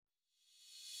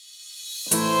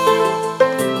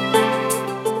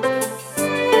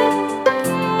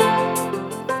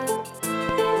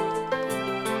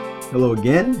Hello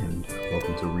again, and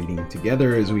welcome to Reading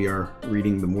Together as we are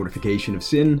reading The Mortification of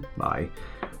Sin by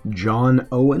John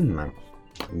Owen. I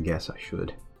guess I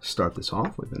should start this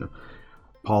off with an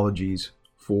apologies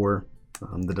for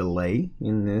the delay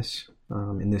in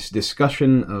this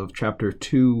discussion of Chapter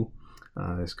 2.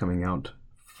 Is coming out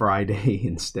Friday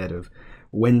instead of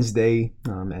Wednesday,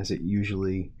 as it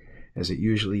usually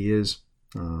is.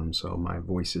 So my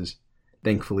voice is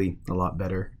thankfully a lot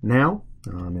better now.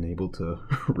 And able to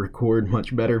record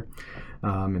much better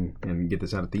and get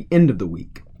this out at the end of the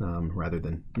week rather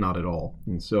than not at all.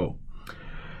 And so,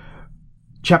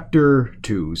 Chapter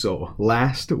 2. So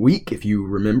last week, if you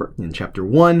remember, in Chapter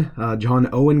 1, John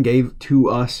Owen gave to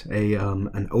us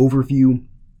an overview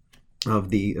of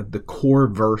the core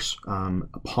verse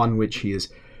upon which he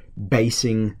is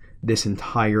basing this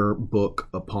entire book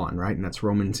upon, right? And that's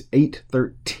Romans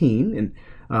 8:13. And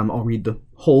I'll read the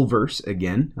whole verse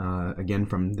again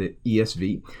from the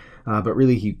ESV, but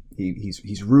really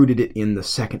he's rooted it in the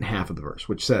second half of the verse,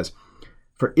 which says,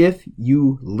 "For if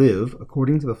you live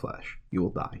according to the flesh, you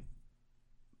will die.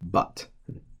 But,"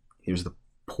 here's the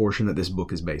portion that this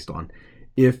book is based on,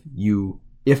 if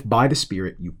by the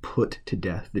Spirit you put to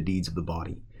death the deeds of the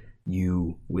body,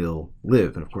 you will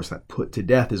live." And of course that put to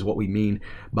death is what we mean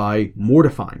by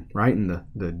mortifying, right? And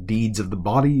the deeds of the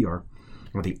body are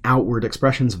the outward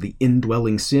expressions of the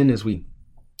indwelling sin, as we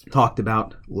talked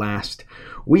about last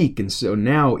week. And so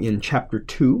now in Chapter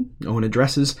 2, Owen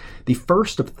addresses the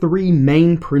first of three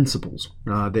main principles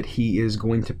that he is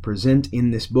going to present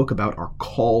in this book about our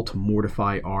call to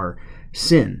mortify our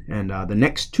sin. And the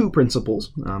next two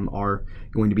principles are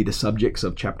going to be the subjects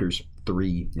of Chapters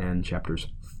 3 and Chapters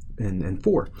and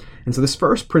 4. And so this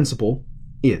first principle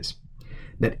is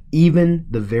that even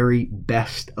the very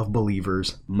best of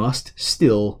believers must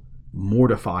still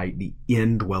mortify the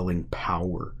indwelling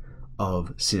power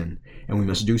of sin. And we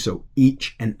must do so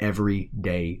each and every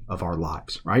day of our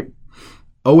lives, right?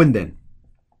 And then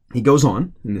he goes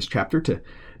on in this chapter to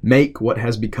make what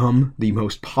has become the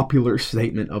most popular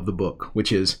statement of the book,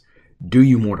 which is, do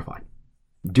you mortify?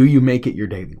 Do you make it your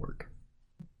daily work?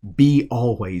 Be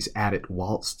always at it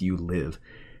whilst you live.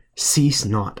 Cease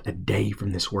not a day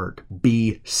from this work.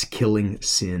 Be killing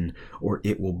sin, or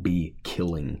it will be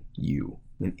killing you.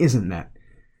 And isn't that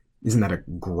a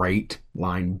great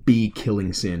line? Be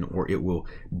killing sin, or it will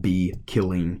be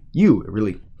killing you. It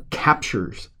really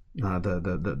captures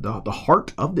the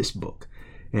heart of this book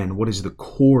and what is the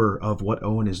core of what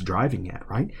Owen is driving at,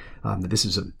 right? This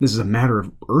is a matter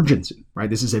of urgency, right?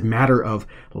 This is a matter of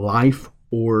life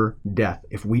or death.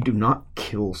 If we do not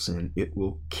kill sin, it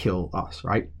will kill us,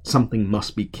 right? Something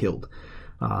must be killed.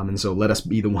 And so let us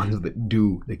be the ones that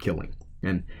do the killing.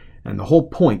 And the whole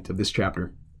point of this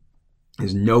chapter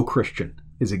is no Christian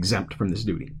is exempt from this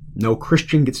duty. No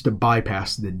Christian gets to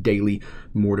bypass the daily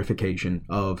mortification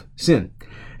of sin.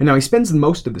 And now he spends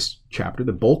most of this chapter,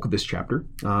 the bulk of this chapter,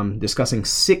 discussing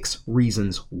 6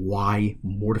 reasons why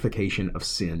mortification of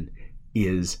sin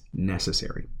is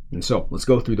necessary. And so let's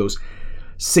go through those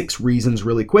 6 reasons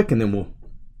really quick, and then we'll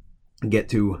get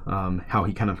to how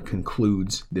he kind of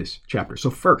concludes this chapter.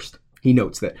 So first, he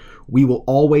notes that we will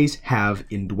always have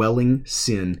indwelling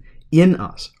sin in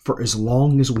us for as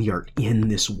long as we are in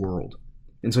this world.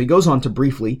 And so he goes on to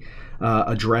briefly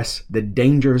address the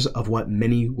dangers of what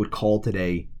many would call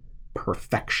today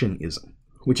perfectionism,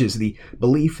 which is the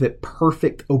belief that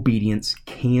perfect obedience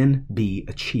can be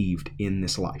achieved in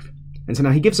this life. And so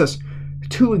now he gives us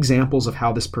 2 examples of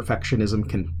how this perfectionism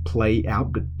can play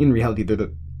out, but in reality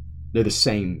they're the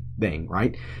same thing,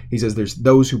 right? He says there's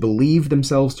those who believe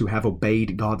themselves to have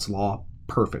obeyed God's law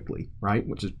perfectly, right?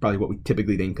 Which is probably what we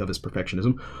typically think of as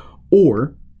perfectionism,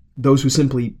 or those who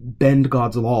simply bend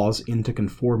God's laws into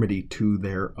conformity to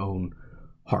their own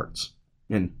hearts.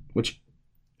 And which,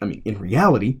 I mean, in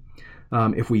reality,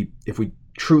 if we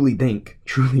truly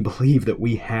believe that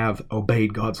we have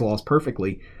obeyed God's laws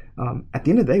perfectly, at the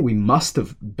end of the day, we must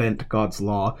have bent God's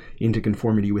law into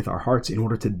conformity with our hearts in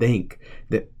order to think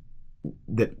that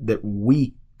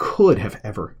we could have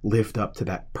ever lived up to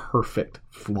that perfect,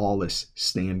 flawless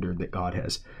standard that God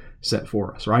has set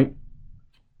for us, right?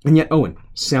 And yet Owen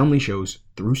soundly shows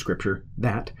through Scripture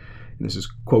that, and this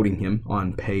is quoting him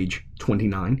on page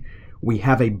 29, we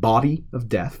have a body of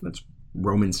death, that's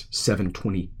Romans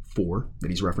 7:24 that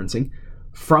he's referencing,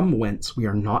 from whence we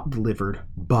are not delivered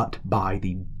but by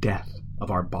the death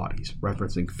of our bodies,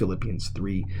 referencing Philippians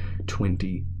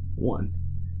 3:21.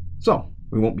 So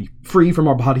we won't be free from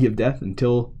our body of death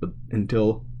until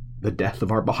the death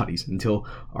of our bodies, until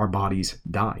our bodies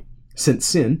die. Since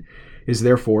sin is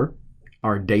therefore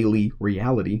our daily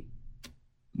reality,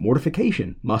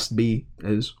 mortification must be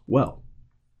as well.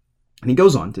 And he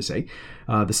goes on to say,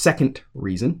 the second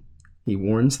reason, he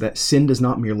warns that sin does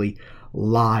not merely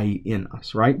lie in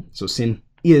us, right? So sin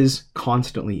is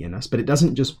constantly in us, but it's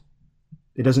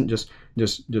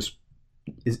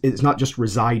not just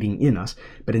residing in us,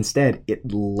 but instead it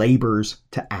labors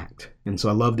to act. And so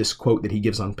I love this quote that he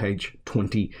gives on page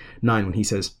 29 when he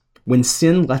says, when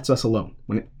sin lets us alone,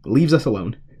 when it leaves us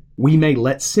alone, we may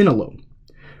let sin alone.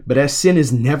 But as sin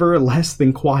is never less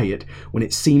than quiet when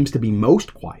it seems to be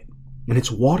most quiet, and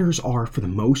its waters are for the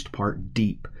most part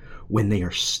deep when they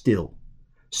are still,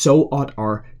 so ought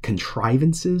our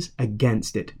contrivances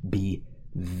against it be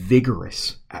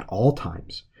vigorous at all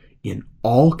times, in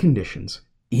all conditions,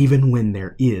 even when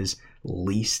there is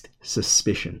least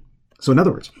suspicion. So in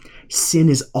other words, sin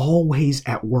is always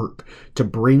at work to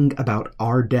bring about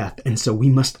our death, and so we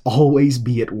must always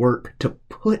be at work to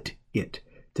put it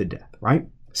to death, right?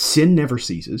 Sin never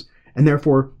ceases, and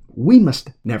therefore we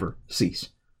must never cease.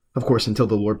 Of course, until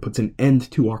the Lord puts an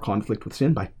end to our conflict with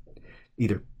sin by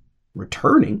either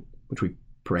returning, which we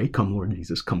pray, come Lord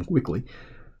Jesus, come quickly,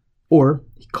 or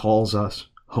he calls us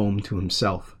home to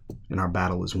himself and our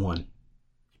battle is won.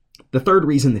 The third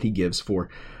reason that he gives for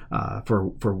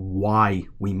why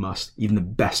we must, even the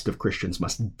best of Christians,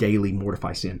 must daily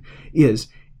mortify sin is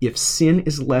if sin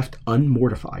is left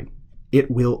unmortified, it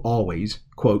will always,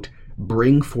 quote,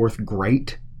 bring forth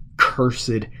great,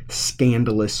 cursed,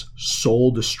 scandalous,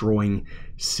 soul-destroying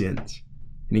sins.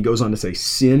 And he goes on to say,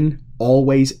 sin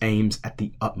always aims at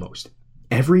the utmost.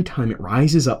 Every time it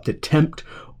rises up to tempt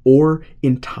or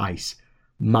entice,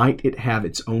 might it have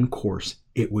its own course,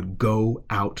 it would go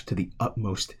out to the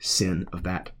utmost sin of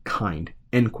that kind.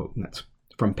 End quote. And that's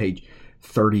from page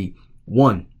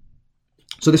 31.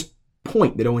 So this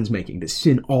point that Owen's making, that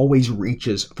sin always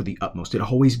reaches for the utmost, it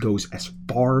always goes as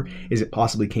far as it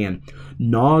possibly can,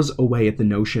 gnaws away at the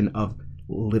notion of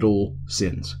little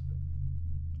sins.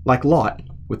 Like Lot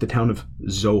with the town of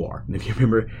Zoar. And if you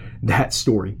remember that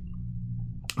story,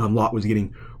 Lot was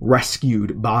getting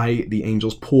rescued by the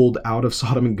angels, pulled out of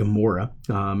Sodom and Gomorrah,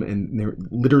 and they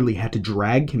literally had to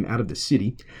drag him out of the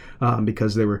city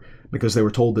because they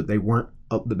were told that they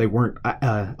weren't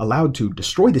allowed to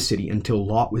destroy the city until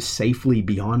Lot was safely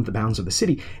beyond the bounds of the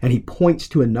city. And he points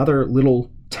to another little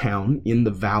town in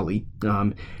the valley,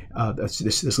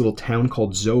 this little town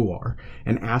called Zoar,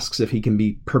 and asks if he can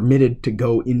be permitted to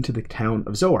go into the town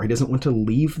of Zoar. He doesn't want to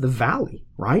leave the valley,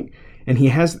 right? And he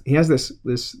has this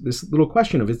little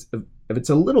question of if it's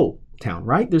a little town,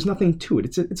 right? There's nothing to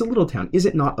it. It's a little town. Is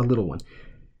it not a little one?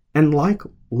 And like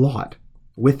Lot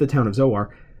with the town of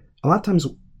Zoar, a lot of times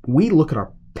we look at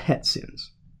our pet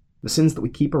sins, the sins that we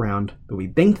keep around, that we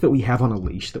think that we have on a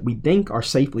leash, that we think are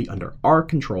safely under our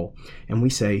control, and we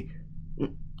say,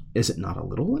 is it not a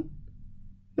little one?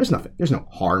 There's no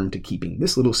harm to keeping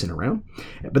this little sin around.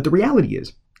 But the reality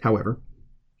is, however,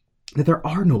 that there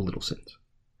are no little sins.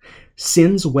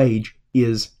 Sin's wage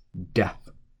is death,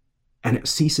 and it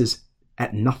ceases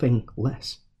at nothing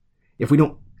less. If we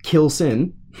don't kill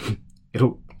sin,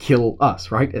 it'll kill us,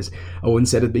 right? As Owen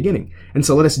said at the beginning. And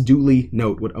so let us duly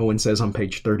note what Owen says on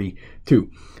page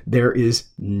 32. There is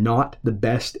not the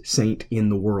best saint in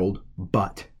the world,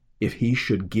 but if he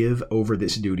should give over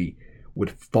this duty,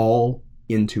 would fall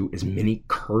into as many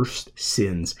cursed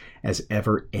sins as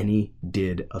ever any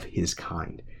did of his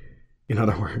kind. In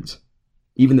other words,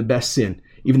 even the best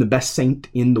saint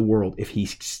in the world, if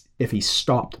he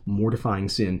stopped mortifying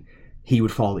sin, he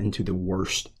would fall into the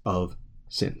worst of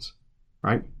sins,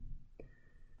 right?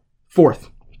 Fourth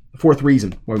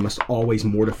reason why we must always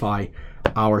mortify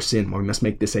our sin, why we must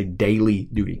make this a daily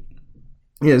duty,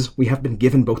 is we have been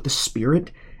given both the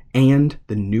Spirit and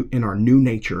in our new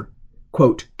nature,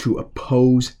 quote, to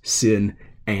oppose sin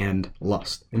and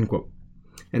lust, end quote.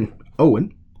 And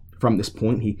Owen, from this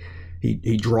point,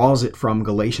 he draws it from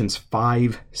Galatians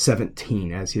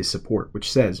 5:17 as his support,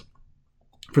 which says,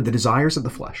 for the desires of the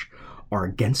flesh are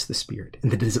against the Spirit,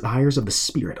 and the desires of the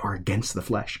Spirit are against the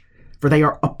flesh, for they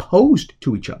are opposed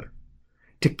to each other,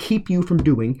 to keep you from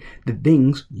doing the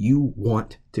things you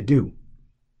want to do.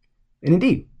 And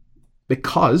indeed,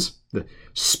 because the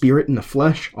Spirit and the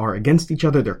flesh are against each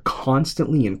other, they're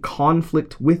constantly in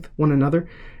conflict with one another,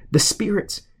 the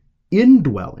Spirit's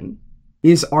indwelling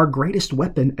is our greatest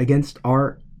weapon against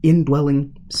our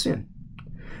indwelling sin.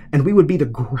 And we would be the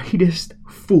greatest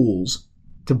fools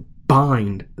to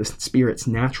bind the Spirit's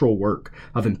natural work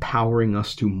of empowering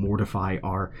us to mortify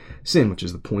our sin, which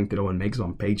is the point that Owen makes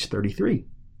on page 33.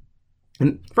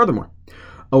 And furthermore,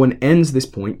 Owen ends this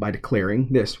point by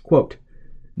declaring this, quote,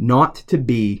 not to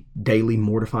be daily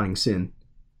mortifying sin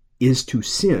is to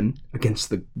sin against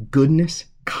the goodness,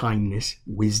 kindness,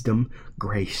 wisdom,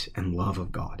 grace, and love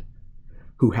of God.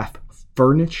 who hath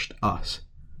furnished us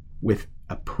with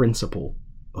a principle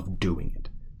of doing it.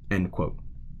 End quote.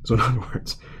 So in other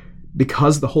words,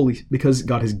 because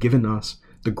God has given us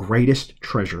the greatest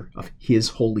treasure of his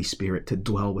Holy Spirit to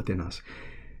dwell within us,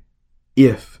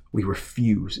 if we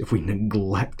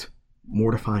neglect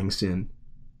mortifying sin,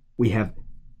 we have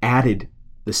added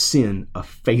the sin of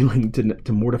failing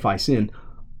to mortify sin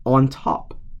on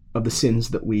top of the sins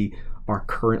that we are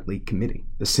currently committing,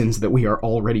 the sins that we are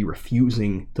already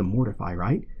refusing to mortify,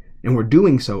 right? And we're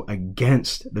doing so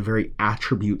against the very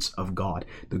attributes of God,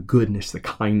 the goodness, the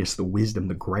kindness, the wisdom,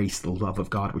 the grace, the love of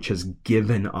God, which has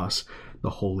given us the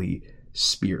Holy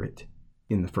Spirit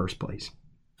in the first place.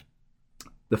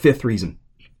 The fifth reason,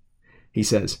 he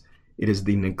says, it is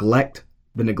the neglect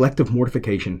of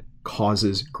mortification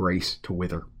causes grace to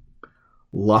wither,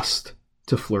 lust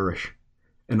to flourish,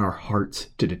 and our hearts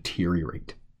to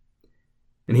deteriorate.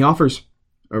 And he offers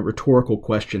a rhetorical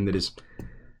question that is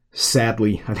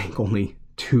sadly, I think, only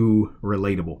too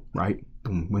relatable, right?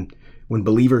 When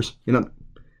believers, in other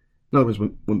words,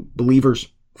 when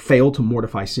believers fail to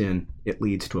mortify sin, it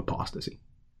leads to apostasy.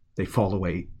 They fall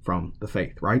away from the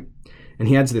faith, right? And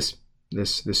he adds this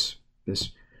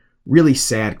really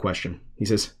sad question. He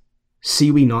says, "See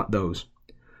we not those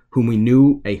whom we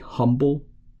knew a humble,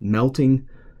 melting,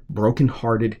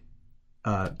 broken-hearted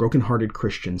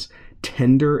Christians,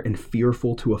 tender and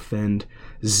fearful to offend,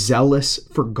 zealous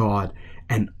for God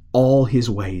and all his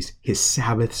ways, his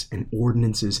Sabbaths and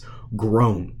ordinances,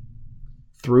 groan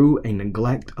through a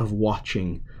neglect of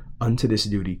watching unto this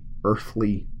duty,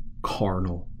 earthly,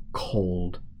 carnal,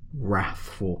 cold,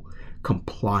 wrathful,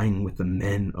 complying with the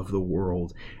men of the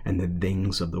world and the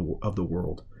things of the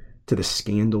world, to the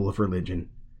scandal of religion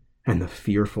and the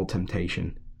fearful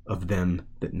temptation of them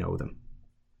that know them."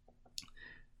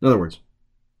 In other words,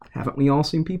 haven't we all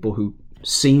seen people who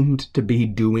seemed to be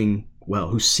doing well,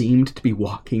 who seemed to be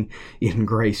walking in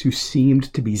grace, who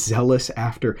seemed to be zealous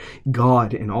after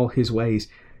God in all his ways,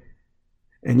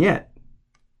 and yet,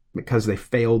 because they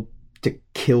failed to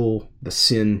kill the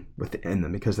sin within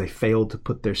them, because they failed to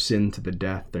put their sin to the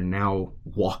death, they're now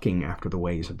walking after the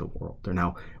ways of the world. They're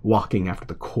now walking after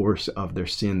the course of their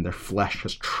sin. Their flesh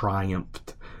has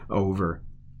triumphed over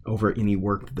any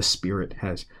work that the Spirit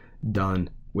has done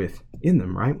within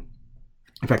them, right?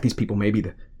 In fact, these people may be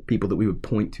the people that we would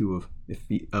point to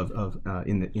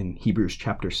in Hebrews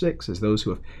chapter 6 as those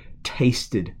who have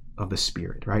tasted of the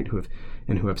Spirit, right? Who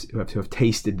have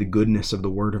tasted the goodness of the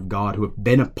Word of God, who have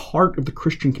been a part of the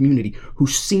Christian community, who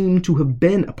seem to have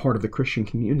been a part of the Christian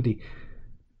community,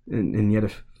 and yet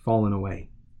have fallen away.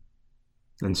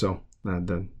 And so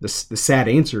the sad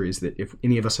answer is that if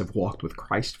any of us have walked with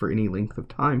Christ for any length of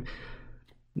time,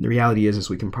 the reality is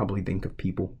we can probably think of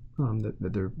people,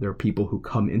 that there are people who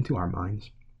come into our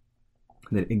minds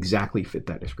that exactly fit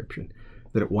that description,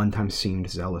 that at one time seemed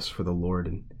zealous for the Lord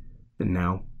and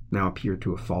now appear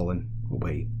to have fallen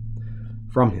away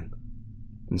from him.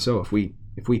 And so if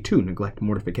we too neglect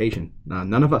mortification,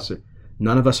 none of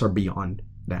us are beyond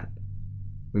that.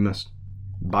 We must,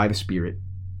 by the Spirit,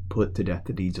 put to death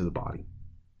the deeds of the body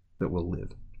that will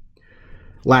live.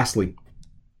 Lastly,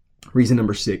 reason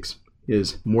number 6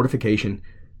 is mortification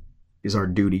is our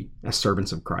duty as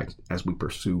servants of Christ as we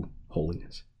pursue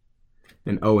holiness.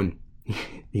 And Owen,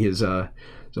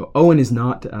 Owen is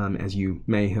not, as you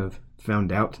may have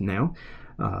found out now,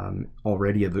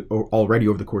 already over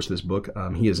the course of this book,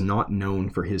 he is not known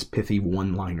for his pithy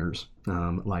one-liners,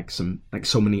 like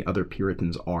so many other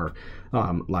Puritans are,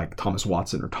 like Thomas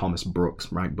Watson or Thomas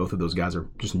Brooks, right? Both of those guys are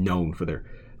just known for their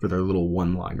little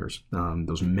one-liners,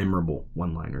 those memorable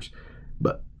one-liners.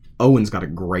 But Owen's got a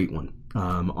great one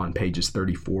on pages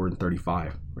 34 and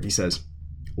 35, where he says,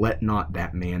 "Let not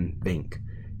that man think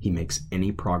he makes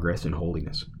any progress in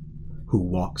holiness, who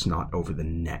walks not over the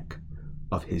neck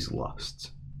of his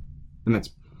lusts." And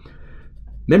that's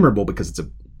memorable because it's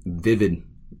a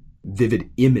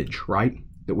vivid image, right?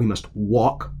 That we must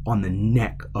walk on the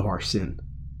neck of our sin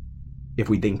if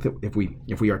we think that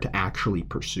if we are to actually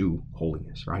pursue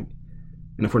holiness, right?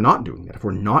 And if we're not doing that, if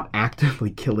we're not actively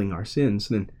killing our sins,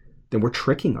 then we're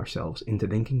tricking ourselves into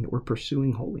thinking that we're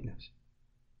pursuing holiness.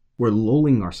 We're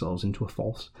lulling ourselves into a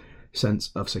false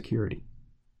sense of security.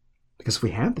 Because if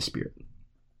we have the Spirit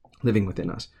living within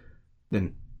us,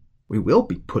 then we will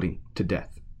be putting to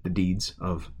death the deeds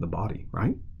of the body,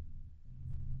 right?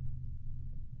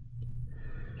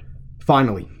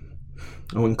 Finally,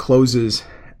 Owen closes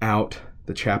out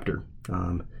the chapter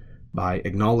by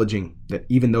acknowledging that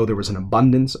even though there was an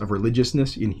abundance of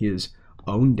religiousness in his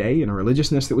own day, and a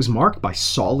religiousness that was marked by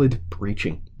solid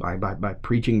preaching, by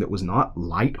preaching that was not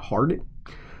light-hearted,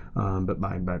 but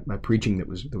by preaching that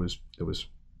was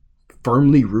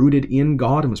firmly rooted in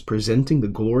God and was presenting the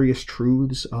glorious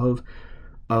truths of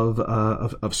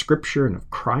Scripture and of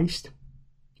Christ.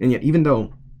 And yet, even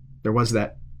though there was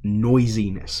that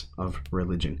noisiness of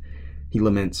religion, he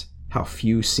laments how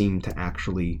few seem to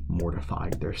actually mortify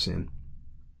their sin.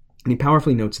 And he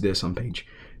powerfully notes this on page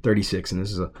 36, and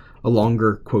this is a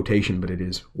longer quotation, but it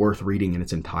is worth reading in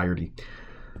its entirety.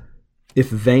 If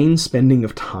vain spending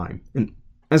of time, and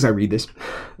as I read this,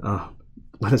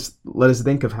 let us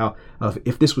think of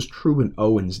if this was true in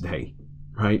Owen's day,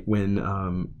 right?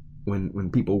 When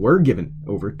people were given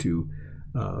over to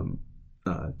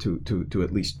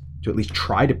at least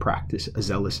try to practice a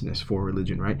zealousness for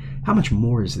religion, right? How much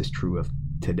more is this true of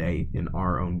today in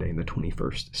our own day in the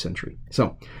 21st century?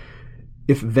 So,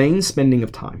 if vain spending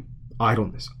of time,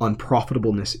 idleness,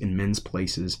 unprofitableness in men's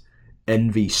places,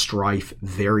 envy, strife,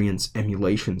 variance,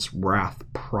 emulations, wrath,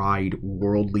 pride,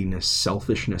 worldliness,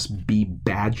 selfishness be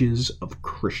badges of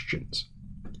Christians,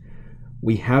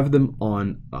 we have them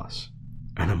on us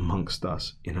and amongst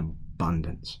us in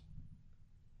abundance.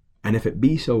 And if it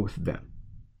be so with them,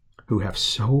 who have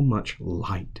so much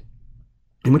light,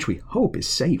 and which we hope is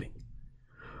saving,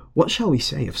 what shall we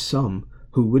say of some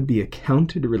who would be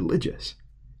accounted religious,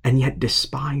 and yet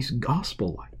despise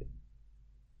gospel light?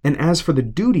 And as for the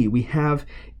duty we have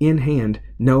in hand,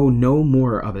 know no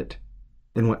more of it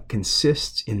than what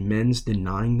consists in men's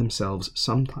denying themselves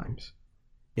sometimes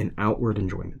in outward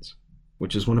enjoyments,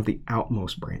 which is one of the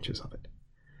outmost branches of it,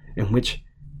 in which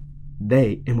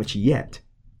yet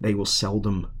they will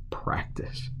seldom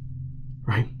practice.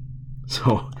 Right?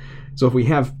 So if we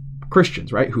have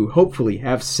Christians, right, who hopefully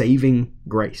have saving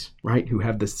grace, right, who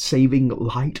have the saving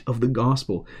light of the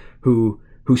gospel, who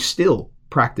still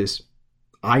practice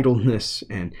idleness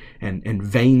and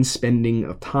vain spending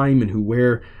of time, and who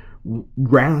wear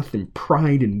wrath and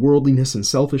pride and worldliness and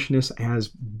selfishness as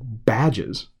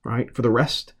badges, right, for the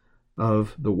rest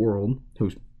of the world,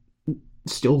 who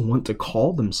still want to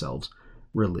call themselves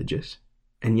religious,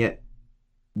 and yet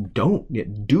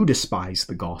do despise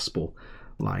the gospel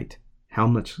light, how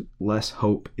much less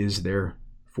hope is there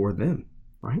for them,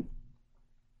 right?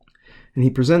 And he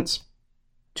presents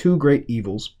two great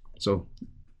evils. So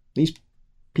these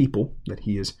people that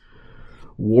he is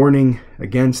warning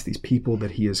against, these people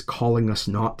that he is calling us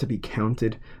not to be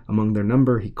counted among their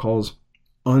number, he calls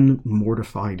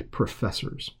unmortified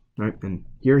professors, right? And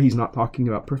here he's not talking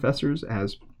about professors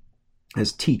as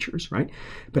teachers, right?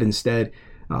 But instead,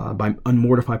 by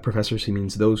unmortified professors, he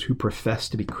means those who profess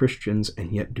to be Christians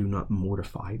and yet do not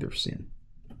mortify their sin.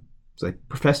 So they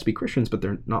profess to be Christians, but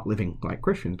they're not living like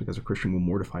Christians, because a Christian will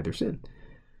mortify their sin.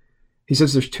 He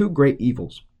says there's two great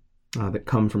evils that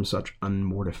come from such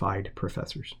unmortified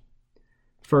professors.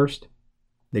 First,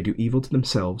 they do evil to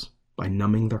themselves by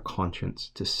numbing their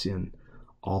conscience to sin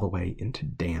all the way into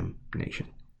damnation.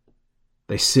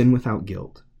 They sin without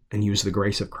guilt and use the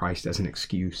grace of Christ as an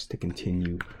excuse to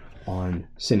continue on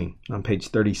sinning. On page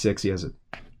 36, he has a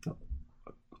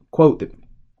quote that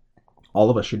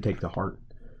all of us should take to heart.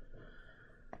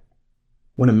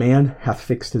 When a man hath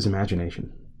fixed his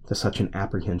imagination to such an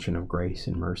apprehension of grace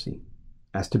and mercy,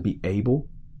 as to be able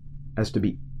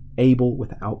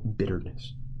without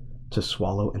bitterness to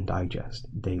swallow and digest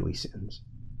daily sins,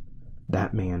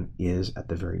 that man is at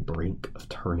the very brink of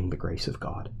turning the grace of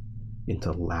God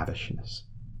into lavishness,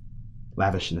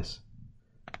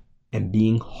 and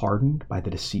being hardened by the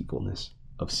deceitfulness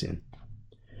of sin.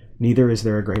 Neither is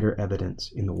there a greater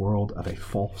evidence in the world of a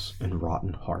false and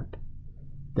rotten heart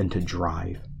than to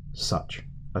drive such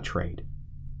a trade,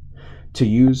 to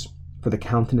use for the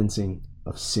countenancing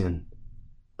of sin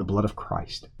the blood of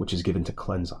Christ, which is given to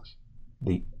cleanse us,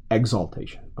 the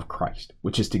exaltation of Christ,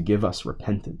 which is to give us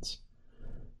repentance,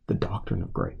 the doctrine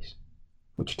of grace,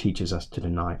 which teaches us to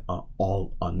deny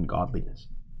all ungodliness,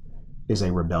 is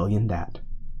a rebellion that,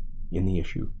 in the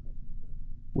issue,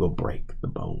 will break the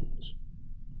bones.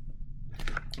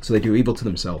 So they do evil to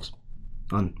themselves.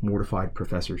 Unmortified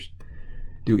professors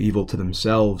do evil to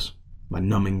themselves by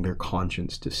numbing their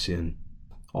conscience to sin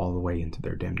all the way into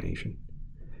their damnation.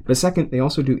 But second, they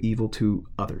also do evil to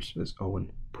others, as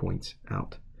Owen points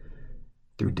out,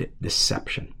 through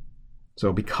deception.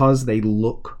 So because they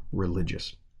look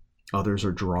religious, others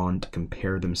are drawn to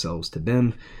compare themselves to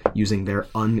them using their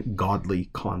ungodly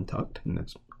conduct, and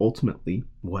that's ultimately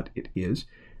what it is,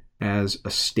 as a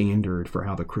standard for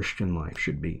how the Christian life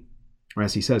should be. Or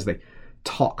as he says, they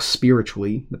talk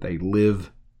spiritually, but they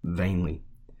live vainly.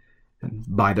 And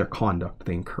by their conduct,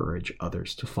 they encourage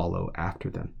others to follow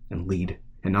after them and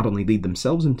not only lead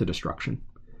themselves into destruction,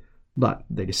 but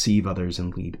they deceive others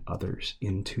and lead others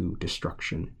into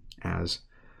destruction as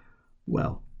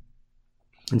well.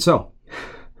 And so,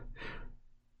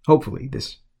 hopefully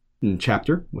this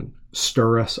chapter would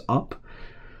stir us up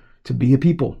to be a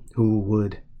people who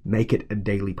would make it a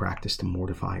daily practice to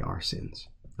mortify our sins,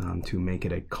 to make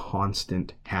it a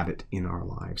constant habit in our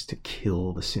lives, to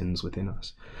kill the sins within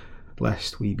us,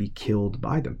 lest we be killed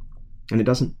by them. And it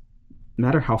doesn't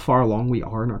matter how far along we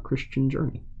are in our Christian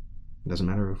journey. It doesn't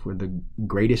matter if we're the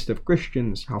greatest of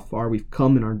Christians, how far we've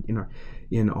come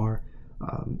in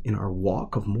our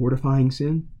walk of mortifying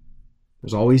sin.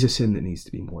 There's always a sin that needs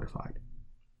to be mortified.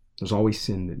 There's always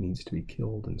sin that needs to be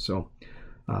killed. And so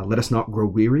let us not grow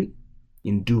weary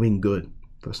in doing good.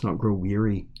 Let us not grow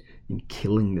weary in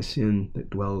killing the sin that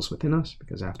dwells within us,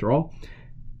 because after all,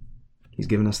 He's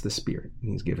given us the Spirit.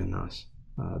 And He's given us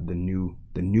the new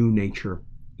nature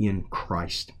in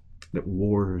Christ that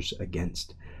wars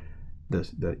against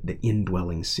the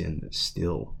indwelling sin that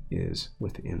still is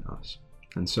within us.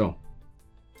 And so,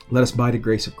 let us by the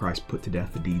grace of Christ put to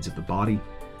death the deeds of the body,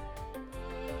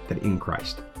 that in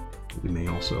Christ we may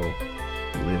also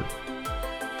live.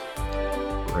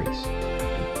 Grace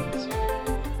and peace.